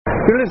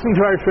You're listening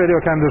to Irish Radio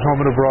Canada's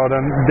Home and Abroad,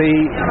 and the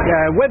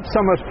Web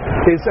Summit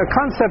is a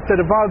concept that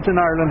evolved in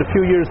Ireland a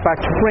few years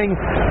back to bring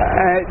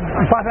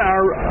what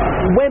are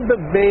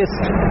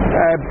web-based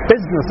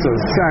businesses,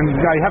 and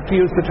I have to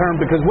use the term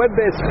because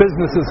web-based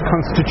businesses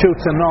constitutes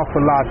an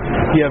awful lot.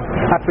 You have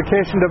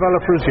application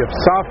developers, you have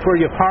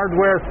software, you have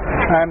hardware,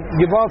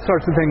 you have all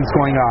sorts of things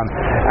going on.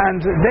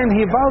 And then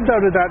he evolved out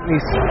of that and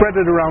he spread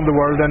it around the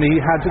world, and he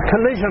had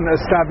Collision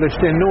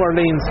established in New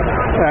Orleans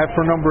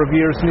for a number of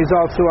years, and he's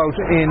also out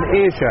in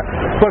Asia.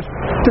 But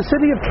the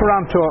city of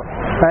Toronto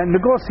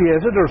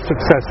negotiated or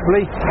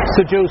successfully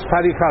seduced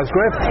Paddy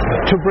Cosgrave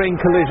to bring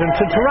Collision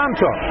to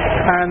Toronto,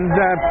 and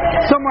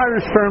some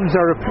Irish firms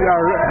are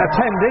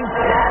attending,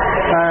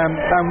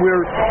 and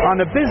we're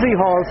on a busy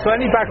hall, so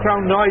any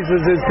background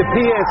noises is the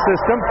PA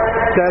system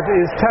that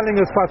is telling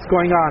us what's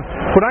going on.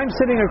 But I'm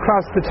sitting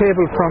across the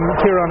table from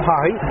Ciaran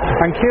Haughey,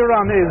 and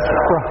Ciaran is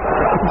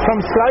from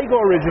Sligo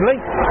originally,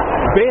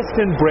 based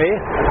in Bray,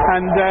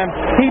 and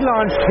he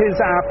launched his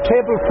app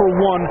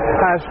Table4One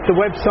at the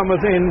Web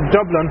Summit in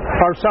Dublin,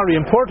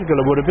 in Portugal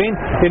it would have been,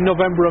 in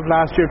November of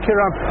last year.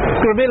 Ciaran,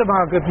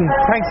 and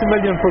thanks a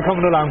million for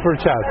coming along for a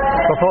chat.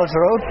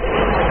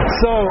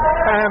 So,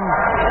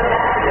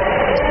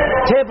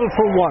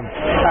 Table4One.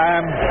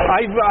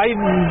 I've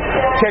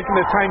taken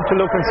the time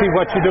to look and see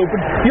what you do,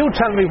 but you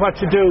tell me what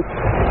you do,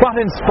 what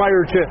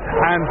inspired you,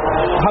 and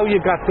how you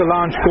got the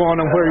launch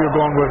going, and where you're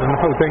going with it, and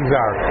how things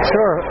are.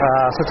 Sure.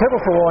 So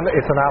Table4One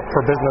is an app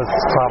for business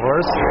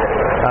travellers.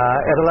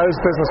 It allows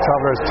business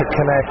travellers to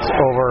connect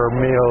over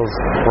meals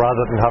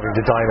rather than having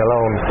to dine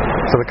alone.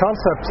 So the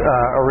concept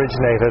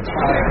originated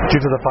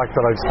due to the fact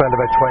that I've spent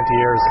about 20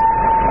 years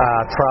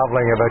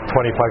travelling about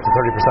 25 to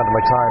 30% of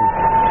my time.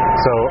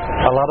 So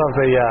a lot of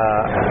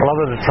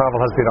the travel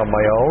has been on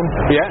my own,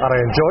 and I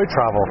enjoy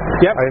travel.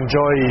 I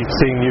enjoy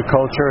seeing new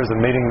cultures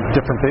and meeting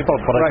different people,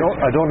 but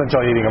I don't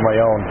enjoy eating on my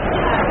own.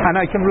 And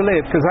I can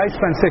relate because I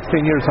spent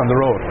 16 years on the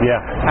road.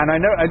 And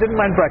I didn't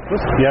mind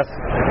breakfast.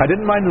 I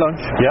didn't mind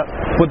lunch.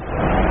 But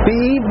the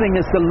evening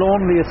is the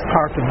loneliest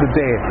part of the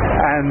day,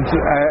 and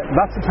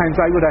lots of times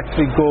I would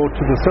actually go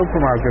to the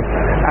supermarket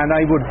and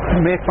I would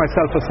make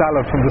myself a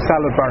salad from the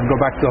salad bar and go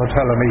back to the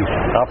hotel and eat.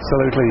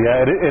 Absolutely,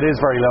 it is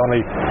very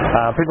lonely.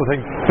 People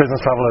think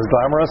business travel is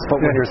glamorous,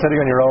 but when you're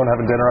sitting on your own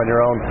having dinner on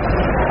your own,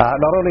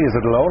 not only is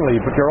it lonely,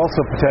 but you're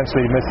also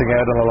potentially missing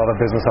out on a lot of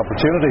business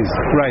opportunities.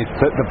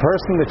 The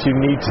person that you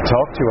need to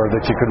talk to, or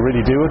that you could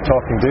really do with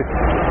talking to,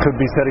 could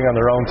be sitting on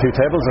their own 2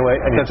 tables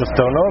away, and you just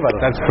don't know about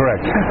it. That's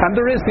correct. And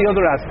there is the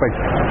other aspect.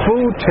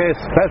 Food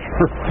tastes better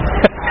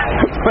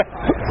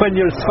when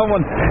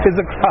someone is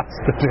across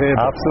the table.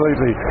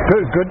 Absolutely.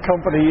 Good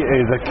company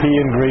is a key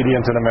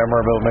ingredient in a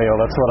memorable meal.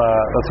 That's what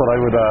I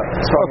would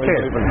strongly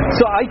believe in.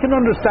 So I can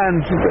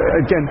understand,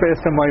 again,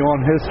 based on my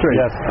own history,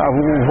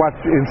 what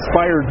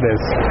inspired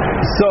this.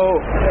 So,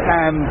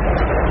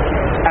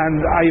 and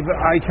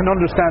I can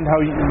understand how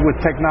with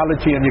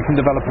technology and you can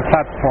develop a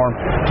platform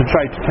to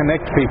try to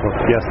connect people.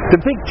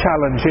 The big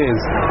challenge is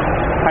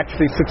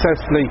actually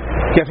successfully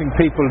getting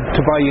people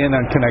to buy in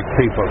and connect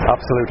people.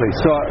 Absolutely.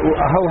 So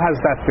how has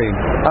that been?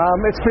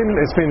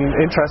 It's been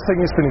interesting,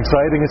 it's been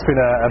exciting, it's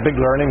been a big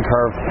learning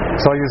curve.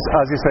 So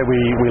as you say,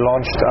 we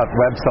launched at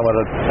Web Summit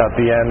at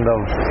the end of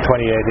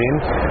 2018,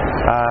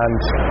 and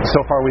so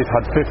far we've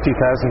had 50,000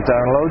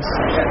 downloads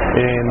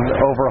in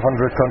over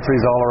 100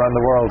 countries all around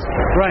the world.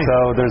 So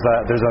there's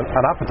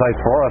an appetite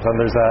for it, and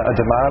there's a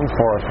demand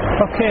for it.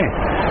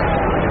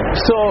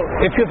 So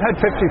if you've had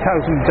 50,000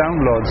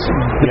 downloads,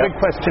 the big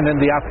question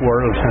in the app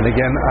world, and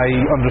again I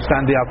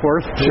understand the app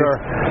world,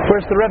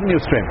 where's the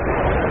revenue stream?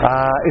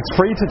 It's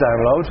free to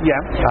download,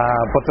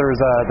 but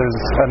there's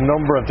a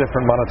number of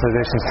different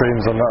monetization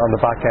streams on the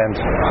back end.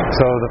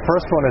 So the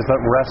first one is that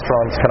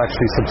restaurants can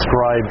actually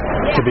subscribe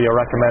to be a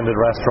recommended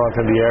restaurant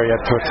in the area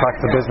to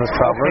attract the business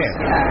travellers.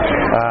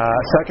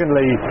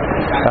 Secondly,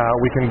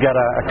 we can get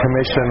a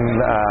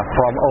commission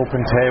from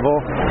OpenTable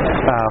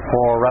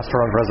for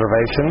restaurant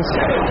reservations.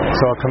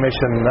 So a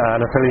commission,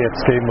 an affiliate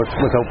scheme with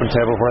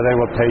OpenTable where they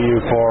will pay you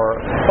for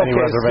any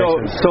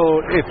reservations. So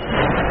if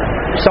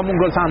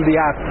someone goes on the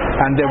app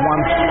and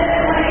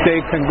they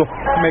can go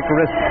make a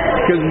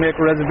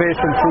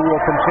reservation through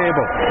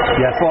OpenTable.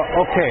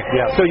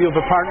 So you have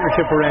a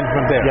partnership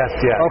arrangement there.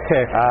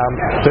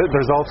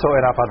 There's also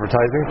in-app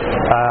advertising,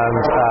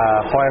 and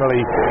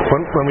finally,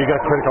 when we get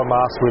critical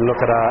mass, we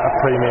look at a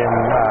premium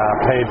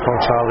paid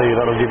functionality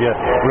that will give you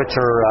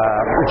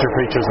richer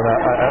features and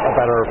a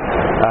better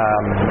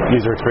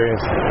user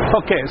experience.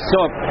 So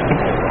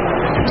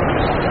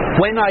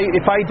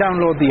if I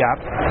download the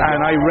app and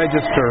I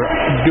register,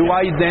 do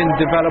I then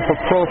develop a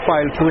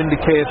profile to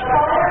indicate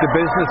the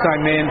business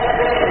I'm in,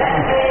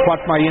 what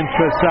my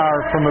interests are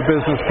from a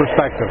business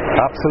perspective?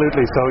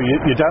 Absolutely. So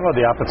you download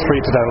the app, it's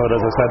free to download,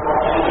 as I said.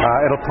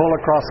 It'll pull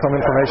across some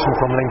information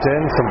from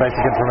LinkedIn, some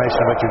basic information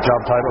about your job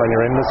title and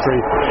your industry.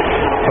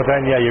 But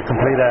then, you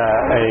complete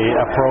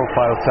a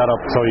profile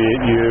setup, so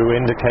you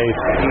indicate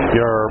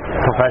your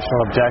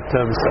professional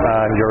objectives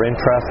and your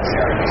interests.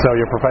 So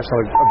your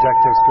professional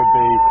objectives could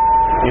be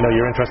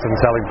you're interested in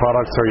selling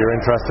products, or you're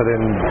interested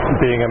in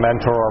being a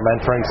mentor or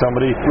mentoring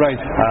somebody. Right.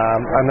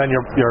 And then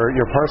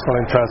your personal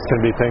interests can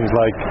be things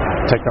like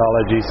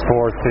technology,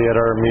 sport,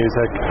 theatre,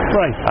 music.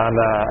 Right. And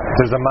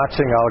there's a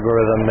matching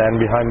algorithm then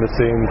behind the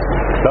scenes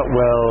that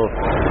will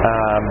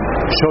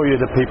show you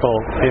the people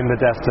in the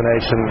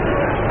destination.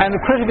 And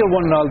a critical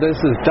one in all this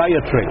is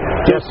dietary.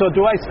 Yes. So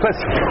do I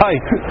specify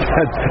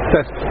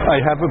that I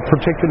have a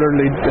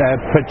particularly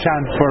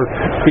penchant for,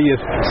 be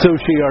it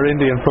sushi or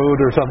Indian food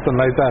or something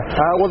like that?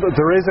 Well,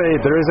 there is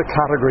a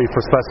category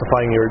for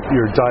specifying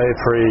your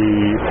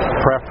dietary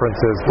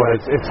preferences, but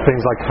it's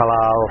things like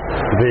halal,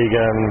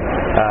 vegan,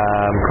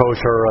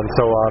 kosher, and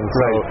so on.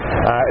 So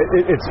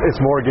it's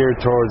more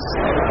geared towards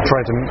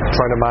trying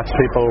to match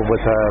people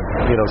with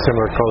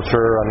similar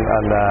culture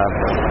and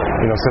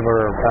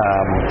similar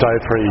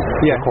dietary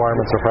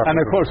requirements or preferences. And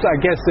of course, I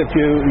guess if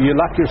you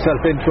lock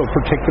yourself into a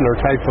particular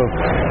type of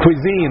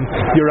cuisine,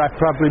 you're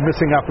probably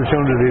missing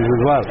opportunities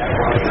as well.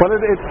 Well,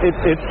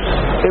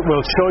 it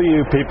will show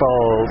you people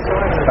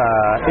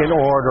in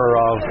order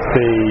of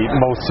the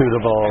most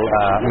suitable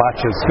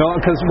matches. No,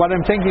 because what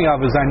I'm thinking of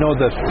is, I know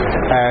that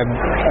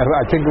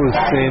I think it was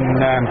in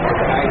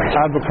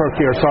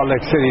Albuquerque or Salt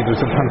Lake City,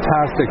 there's a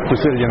fantastic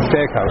Brazilian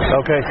steakhouse.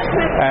 Okay.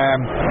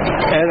 And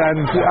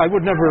I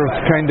would never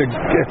have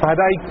had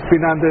I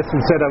been on this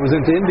and said I was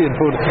into Indian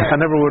food, I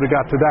never would have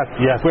got to that.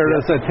 Yes.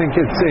 Whereas I think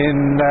it's in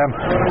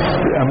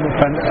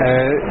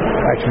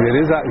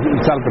actually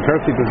it's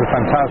Albuquerque. There's a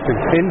fantastic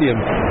Indian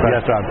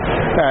restaurant,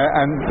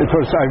 and of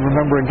course I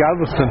remember in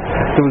Galveston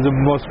there was a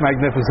most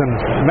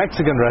magnificent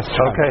Mexican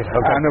restaurant. Okay.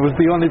 And it was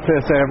the only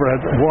place I ever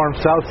had warm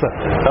salsa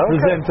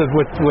presented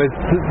with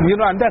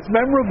and that's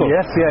memorable.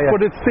 Yes, yeah.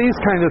 But it's these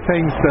kind of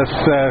things that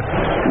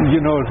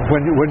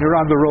when you're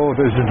on the road,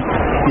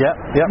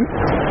 Yeah.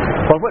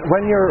 Well,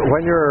 when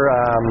you're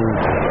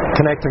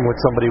connecting with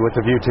somebody with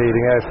a view to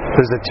eating out,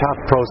 there's a chat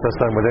process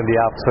then within the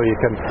app, so you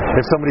can,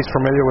 if somebody's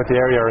familiar with the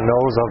area or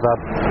knows of that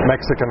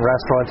Mexican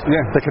restaurant,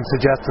 they can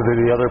suggest it to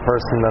the other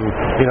person, and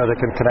they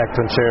can connect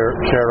and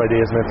share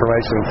ideas and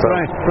information. So,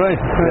 right.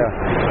 Yeah.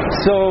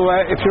 So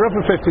if you're up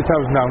at 50,000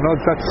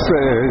 downloads, that's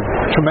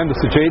a tremendous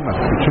achievement.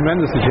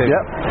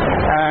 Yep.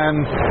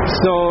 And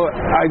so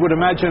I would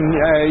imagine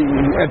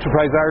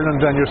Enterprise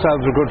Ireland and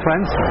yourselves are good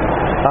friends.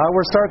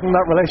 We're starting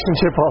that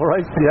relationship, all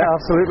right. Yeah,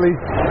 absolutely.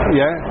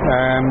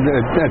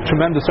 Yeah, a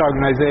tremendous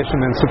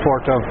organisation in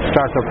support of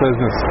startup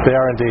business. They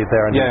are indeed.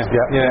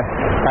 Yeah.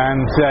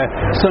 And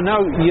so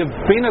now you've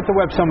been at the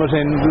Web Summit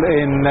in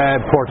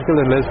Portugal,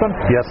 in Lisbon.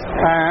 Yes.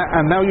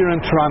 And now you're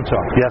in Toronto.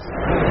 Yes.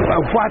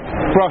 What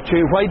brought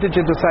you? Why did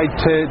you decide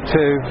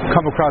to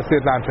come across the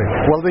Atlantic?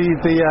 Well, the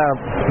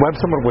Web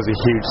Summit was a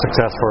huge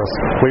success for us.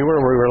 We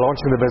were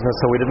launching the business,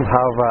 so we didn't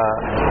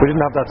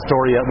have that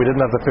story yet. We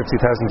didn't have the 50,000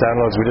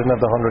 downloads. We didn't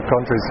have the 100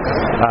 countries.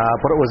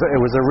 But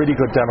it was a really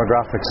good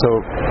demographic. So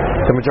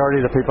the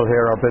majority of the people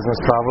here are business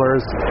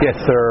travelers. Yes.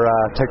 They're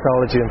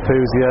technology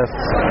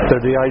enthusiasts.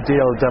 They're the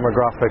ideal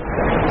demographic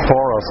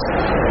for us.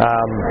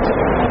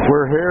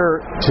 We're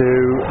here to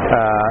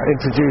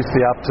introduce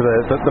the app to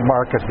the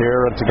market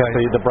here and to get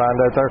the brand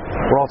out there.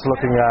 We're also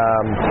looking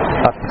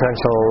at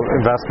potential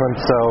investment.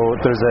 So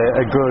there's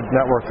a good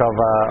network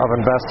of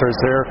investors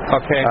here.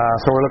 Okay.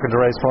 So we're looking to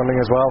raise funding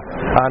as well.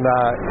 And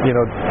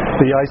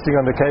the icing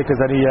on the cake is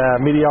any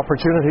media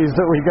opportunities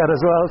that we get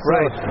as well. So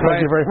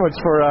thank you very much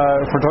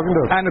for talking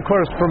to us. And of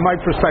course, from my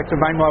perspective,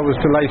 I'm always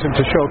delighted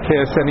to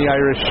showcase any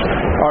Irish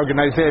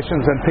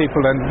organisations and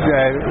people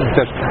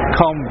that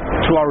come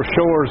to our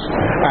shores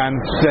and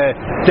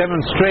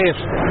demonstrate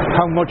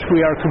how much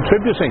we are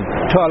contributing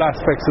to all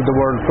aspects of the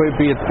world,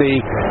 be it the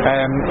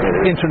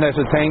Internet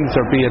of Things,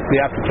 or be it the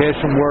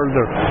application world,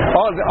 or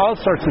all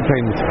sorts of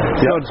things.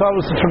 So it's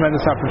always a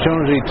tremendous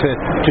opportunity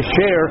to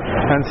share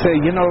and say,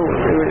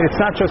 it's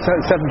not just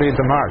 17th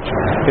of March.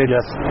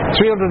 It's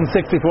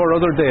 364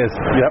 other days.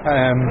 Yep.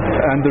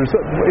 And there's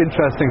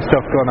interesting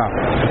stuff going on.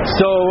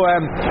 So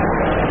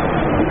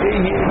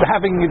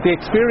having the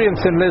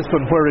experience in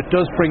Lisbon where it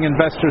does bring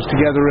investors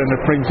together and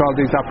it brings all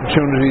these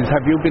opportunities,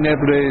 have you been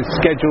able to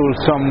schedule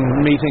some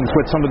meetings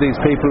with some of these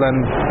people? And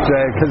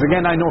because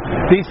again, I know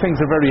these things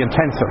are very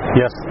intensive.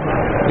 Yes.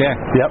 Yeah.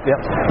 Yep.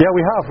 Yeah,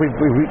 we have.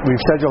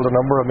 We've scheduled a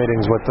number of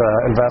meetings with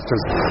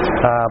investors,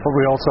 but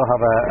we also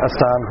have a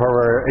stand where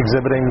we're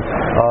exhibiting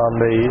on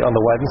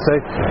the Wednesday.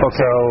 Okay.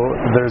 So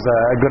there's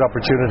a good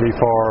opportunity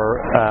for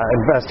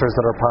investors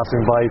that are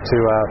passing by to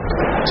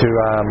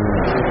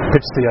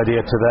pitch the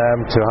idea to them,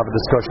 to have a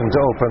discussion, to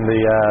open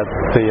the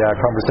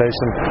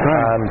conversation.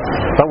 Right. And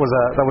that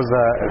was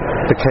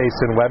the case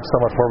in Web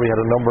Summit, where we had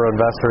a number of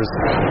investors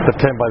that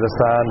came by the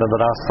stand and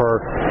that asked for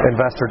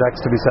investor decks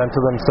to be sent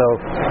to them. So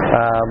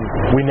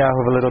we now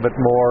have a little bit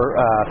more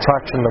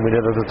traction than we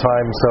did at the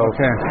time. So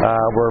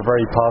we're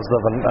very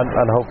positive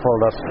and hopeful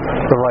that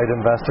the right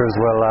investors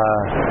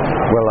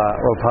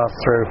will pass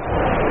through.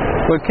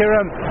 Well,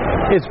 Ciaran,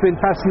 it's been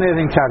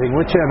fascinating chatting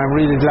with you, and I'm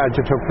really glad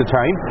you took the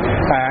time.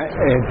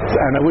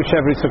 And I wish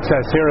every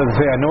success here. As I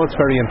say, I know it's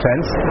very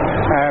intense.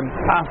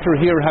 After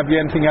here, have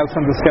you anything else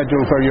on the schedule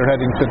where you're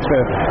heading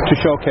to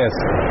showcase?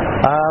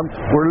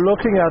 We're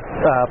looking at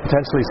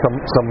potentially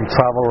some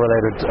travel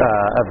related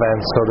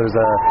events. So there's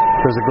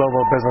a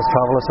Global Business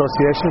Travel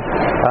Association,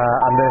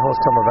 and they host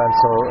some events.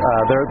 So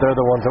they're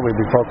the ones that we'll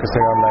be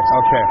focusing on next.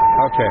 Okay.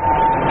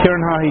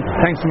 Ciaran Haughey,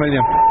 thanks a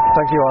million.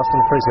 Thank you, Austin.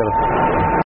 Appreciate it.